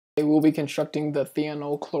We'll be constructing the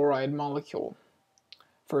thionyl chloride molecule.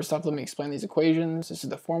 First off, let me explain these equations. This is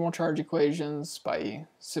the formal charge equations by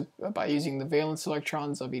using the valence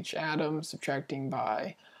electrons of each atom, subtracting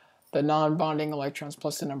by the non-bonding electrons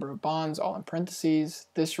plus the number of bonds, all in parentheses.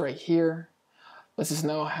 This right here lets us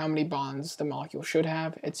know how many bonds the molecule should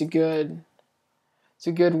have. It's a good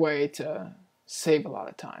way to save a lot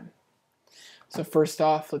of time. So first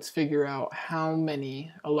off, let's figure out how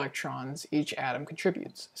many electrons each atom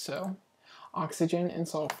contributes. So oxygen and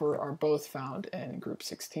sulfur are both found in group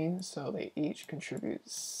 16, so they each contribute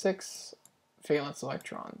 6 valence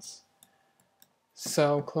electrons.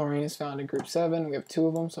 So chlorine is found in group 7, we have 2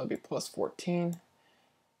 of them, so it'll be plus 14,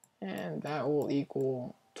 and that will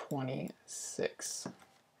equal 26.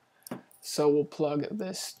 So we'll plug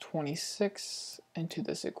this 26 into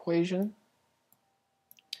this equation.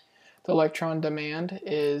 The electron demand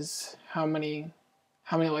is how many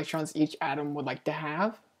electrons each atom would like to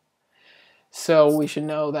have. So we should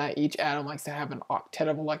know that each atom likes to have an octet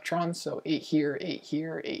of electrons, so 8 here, 8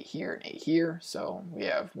 here, 8 here, and 8 here. So we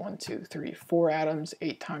have 1, 2, 3, 4 atoms.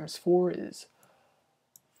 8 times 4 is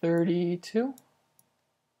 32.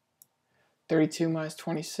 32 minus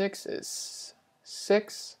 26 is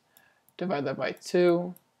 6. Divide that by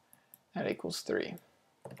 2, that equals 3.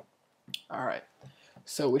 All right,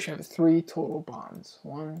 so we should have 3 total bonds.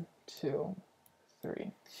 1, 2,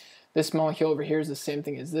 3. This molecule over here is the same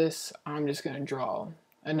thing as this. I'm just going to draw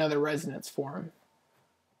another resonance form.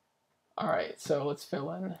 Alright, so let's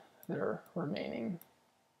fill in their remaining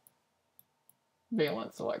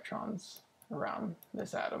valence electrons around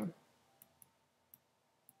this atom.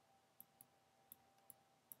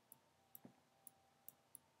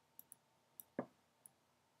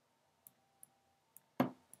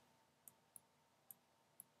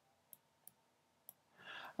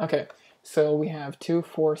 Okay, so we have 2,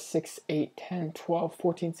 4, 6, 8, 10, 12,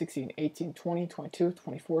 14, 16, 18, 20, 22,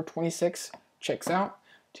 24, 26. Checks out.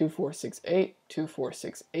 2, 4, 6, 8, 2, 4,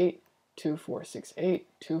 6, 8, 2, 4, 6, 8,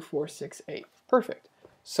 2, 4, 6, 8. Perfect.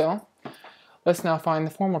 So let's now find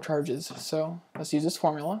the formal charges. So let's use this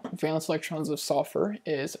formula. Valence electrons of sulfur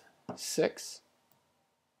is 6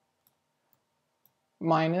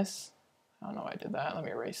 minus, I don't know why I did that. Let me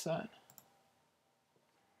erase that.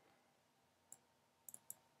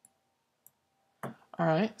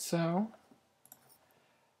 Alright, so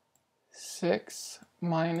 6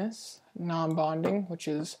 minus non-bonding, which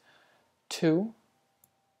is 2,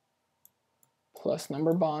 plus number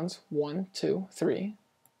of bonds, 1, 2, 3.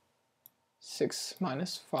 6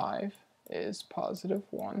 minus 5 is positive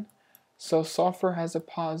 1. So sulfur has a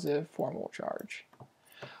positive formal charge.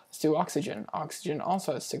 Let's do oxygen. Oxygen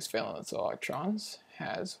also has 6 valence electrons,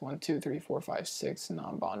 has 1, 2, 3, 4, 5, 6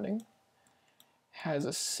 non-bonding, has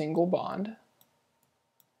a single bond.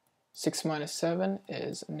 6 minus 7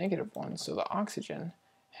 is negative 1, so the oxygen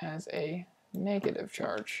has a negative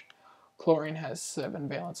charge. Chlorine has 7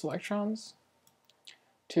 valence electrons,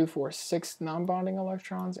 2, 4, 6 non-bonding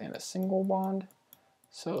electrons, and a single bond,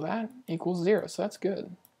 so that equals 0, so that's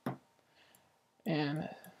good. And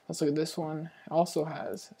let's look at this one. It also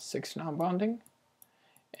has 6 non-bonding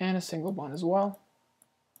and a single bond as well,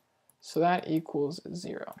 so that equals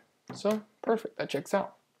 0. So perfect, that checks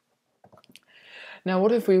out. Now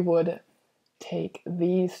what if we would take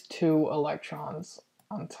these 2 electrons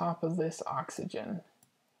on top of this oxygen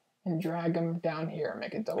and drag them down here and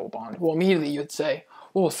make a double bond? Well, immediately you'd say,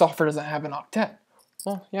 well, sulfur doesn't have an octet.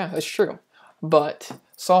 Well, yeah, that's true. But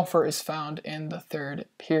sulfur is found in the 3rd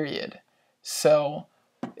period, so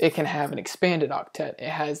it can have an expanded octet. It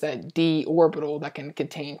has that d orbital that can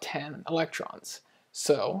contain 10 electrons.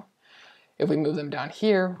 So if we move them down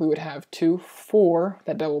here, we would have 2, 4,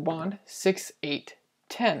 that double bond, 6, 8,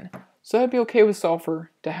 10. So that'd be okay with sulfur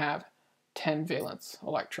to have 10 valence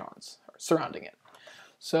electrons surrounding it.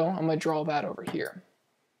 So I'm going to draw that over here.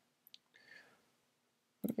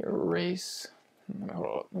 Let me erase,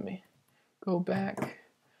 let me go back. Let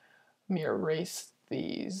me erase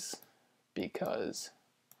these because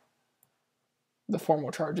the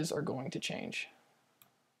formal charges are going to change.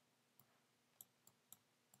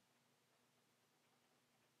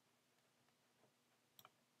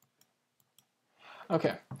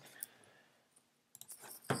 Okay.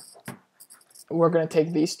 We're going to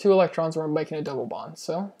take these 2 electrons and we're making a double bond.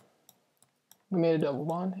 So we made a double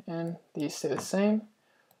bond and these stay the same.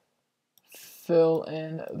 Fill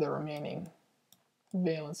in the remaining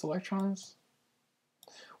valence electrons.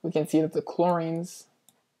 We can see that the chlorines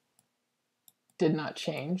did not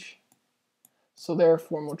change, so their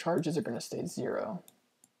formal charges are going to stay 0.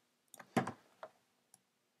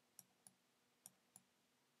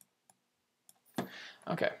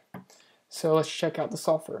 Okay, So let's check out the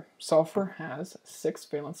sulfur. Sulfur has 6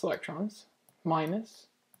 valence electrons minus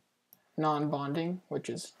non-bonding, which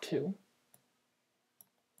is 2,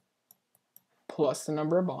 plus the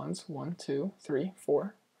number of bonds, 1, 2, 3,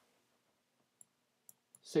 4.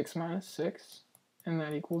 6 minus 6, and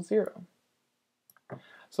that equals 0.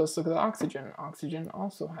 So let's look at the oxygen. Oxygen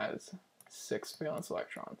also has 6 valence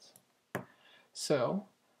electrons. So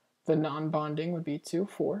the non-bonding would be 2,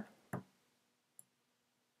 4,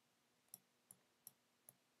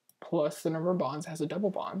 plus the number of bonds has a double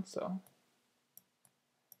bond, so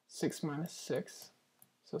 6 minus 6,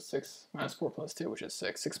 so 6 minus 4 plus 2, which is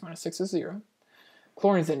 6. 6 minus 6 is 0.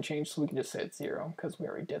 Chlorines didn't change, so we can just say it's 0, because we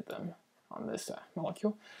already did them on this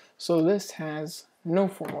molecule. So this has no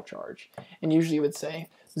formal charge, and usually you would say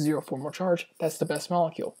 0 formal charge, that's the best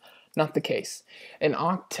molecule. Not the case. An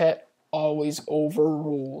octet always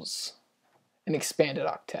overrules an expanded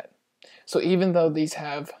octet. So even though these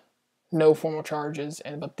have no formal charges,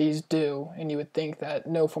 but these do, and you would think that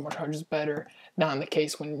no formal charge is better, not in the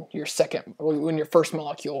case when your first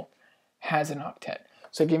molecule has an octet.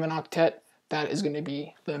 So if you have an octet, that is going to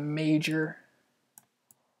be the major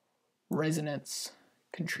resonance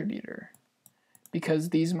contributor, because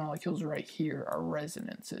these molecules right here are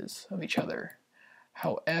resonances of each other.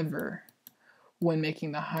 However, when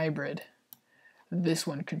making the hybrid, this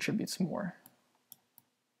one contributes more.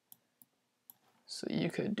 So you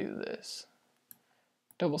could do this.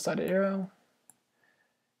 Double-sided arrow,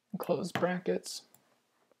 and close brackets,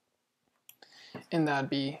 and that'd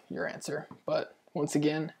be your answer. But once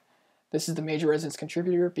again, this is the major resonance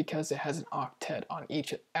contributor because it has an octet on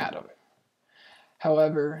each atom.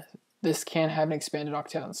 However, this can have an expanded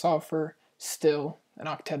octet on sulfur. Still, an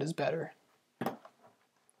octet is better